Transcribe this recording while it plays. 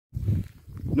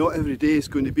Not every day is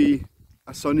going to be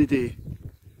a sunny day,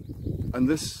 and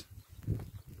this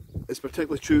is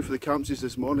particularly true for the Campsies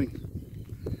this morning.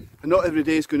 And not every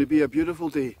day is going to be a beautiful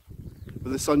day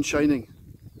with the sun shining.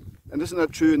 And isn't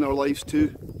that true in our lives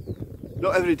too?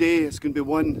 Not every day is going to be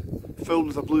one filled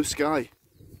with a blue sky.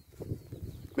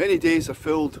 Many days are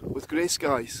filled with grey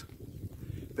skies,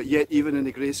 but yet even in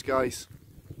the grey skies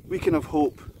we can have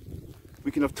hope,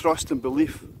 we can have trust and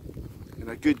belief in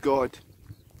a good God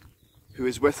who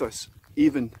is with us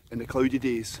even in the cloudy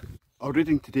days. Our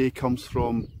reading today comes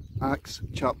from Acts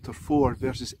chapter 4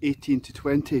 verses 18 to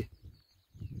 20.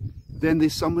 Then they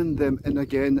summoned them in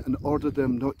again and ordered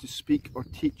them not to speak or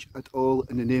teach at all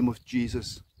in the name of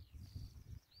Jesus.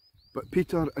 But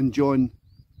Peter and John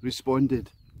responded,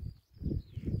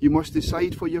 "You must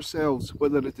decide for yourselves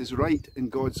whether it is right in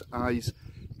God's eyes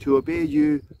to obey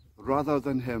you rather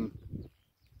than him.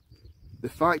 The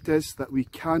fact is that we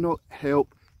cannot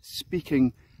help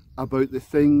speaking about the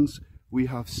things we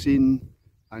have seen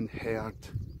and heard."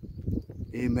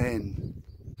 Amen.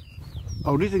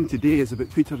 Our reading today is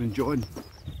about Peter and John.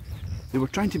 They were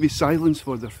trying to be silenced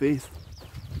for their faith.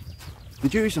 The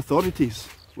Jewish authorities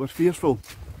were fearful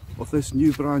of this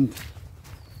new brand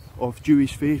of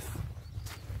Jewish faith.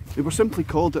 They were simply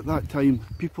called at that time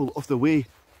people of the way.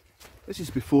 This is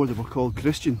before they were called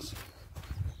Christians.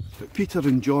 But Peter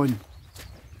and John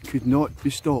could not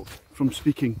be stopped from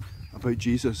speaking about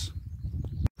Jesus.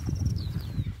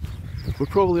 We're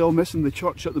probably all missing the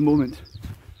church at the moment,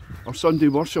 our Sunday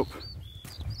worship.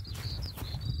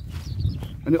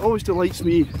 And it always delights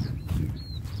me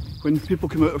when people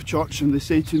come out of church and they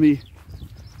say to me,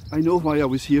 "I know why I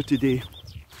was here today."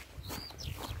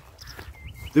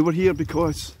 They were here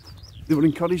because they were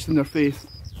encouraged in their faith.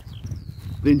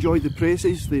 They enjoyed the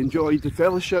praises, they enjoyed the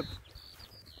fellowship,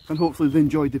 and hopefully they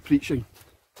enjoyed the preaching.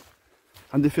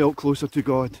 And they felt closer to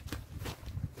God.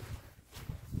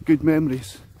 Good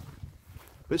memories.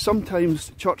 But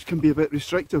sometimes church can be a bit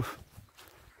restrictive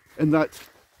in that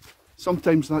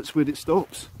sometimes that's where it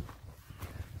stops,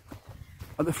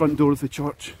 at the front door of the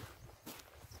church.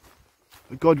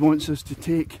 But God wants us to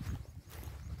take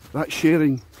that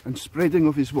sharing and spreading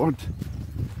of his word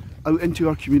out into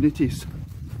our communities,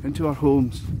 into our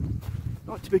homes,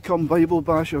 not to become Bible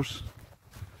bashers,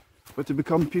 but to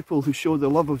become people who show the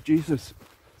love of Jesus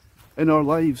in our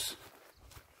lives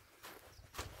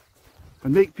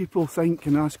and make people think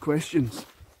and ask questions.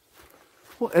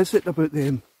 What is it about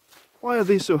them? Why are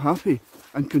they so happy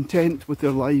and content with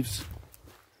their lives?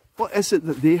 What is it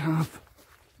that they have?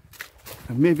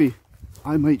 And maybe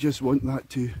I might just want that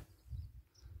too.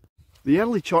 The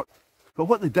early church, but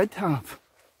what they did have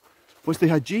was they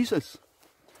had Jesus,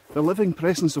 the living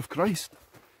presence of Christ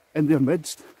in their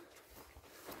midst.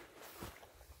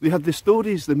 They had the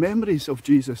stories, the memories of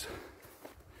Jesus.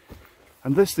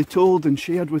 And this they told and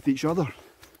shared with each other.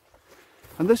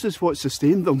 And this is what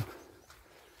sustained them.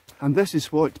 And this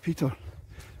is what Peter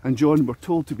and John were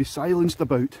told to be silenced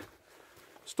about.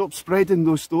 Stop spreading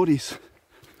those stories.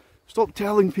 Stop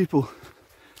telling people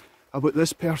about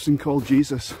this person called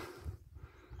Jesus.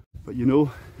 But you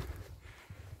know,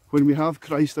 when we have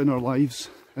Christ in our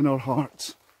lives, in our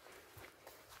hearts,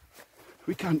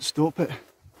 we can't stop it.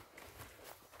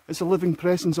 It's a living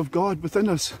presence of God within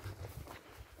us.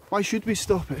 Why should we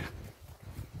stop it?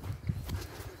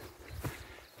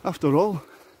 After all,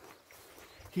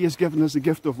 he has given us the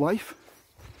gift of life.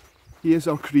 He is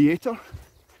our creator.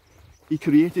 He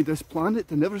created this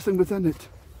planet and everything within it.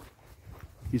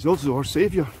 He's also our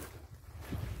saviour.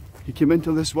 He came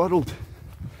into this world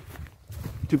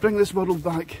to bring this world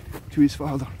back to his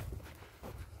Father.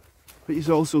 But he's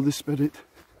also the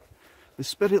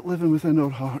Spirit living within our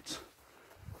hearts.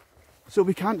 So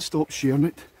we can't stop sharing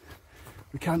it.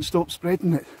 We can't stop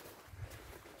spreading it.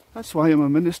 That's why I'm a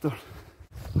minister.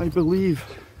 I believe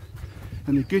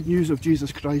in the good news of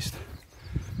Jesus Christ.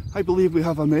 I believe we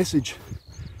have a message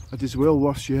that is well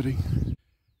worth sharing.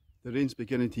 The rain's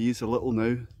beginning to ease a little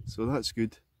now, so that's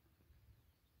good.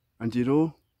 And you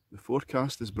know, the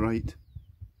forecast is bright.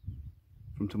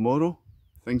 From tomorrow,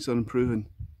 things are improving.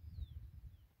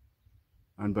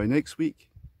 And by next week,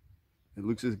 it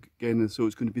looks again as though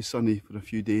it's going to be sunny for a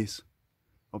few days,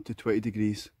 up to 20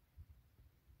 degrees.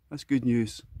 That's good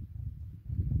news.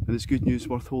 And it's good news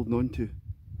worth holding on to.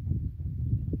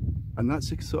 And that's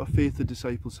the sort of faith the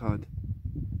disciples had.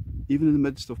 Even in the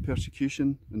midst of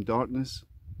persecution and darkness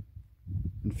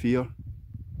and fear,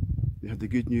 they had the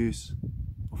good news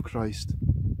of Christ.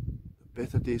 That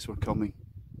better days were coming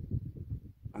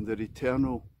and their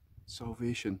eternal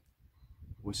salvation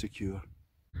was secure.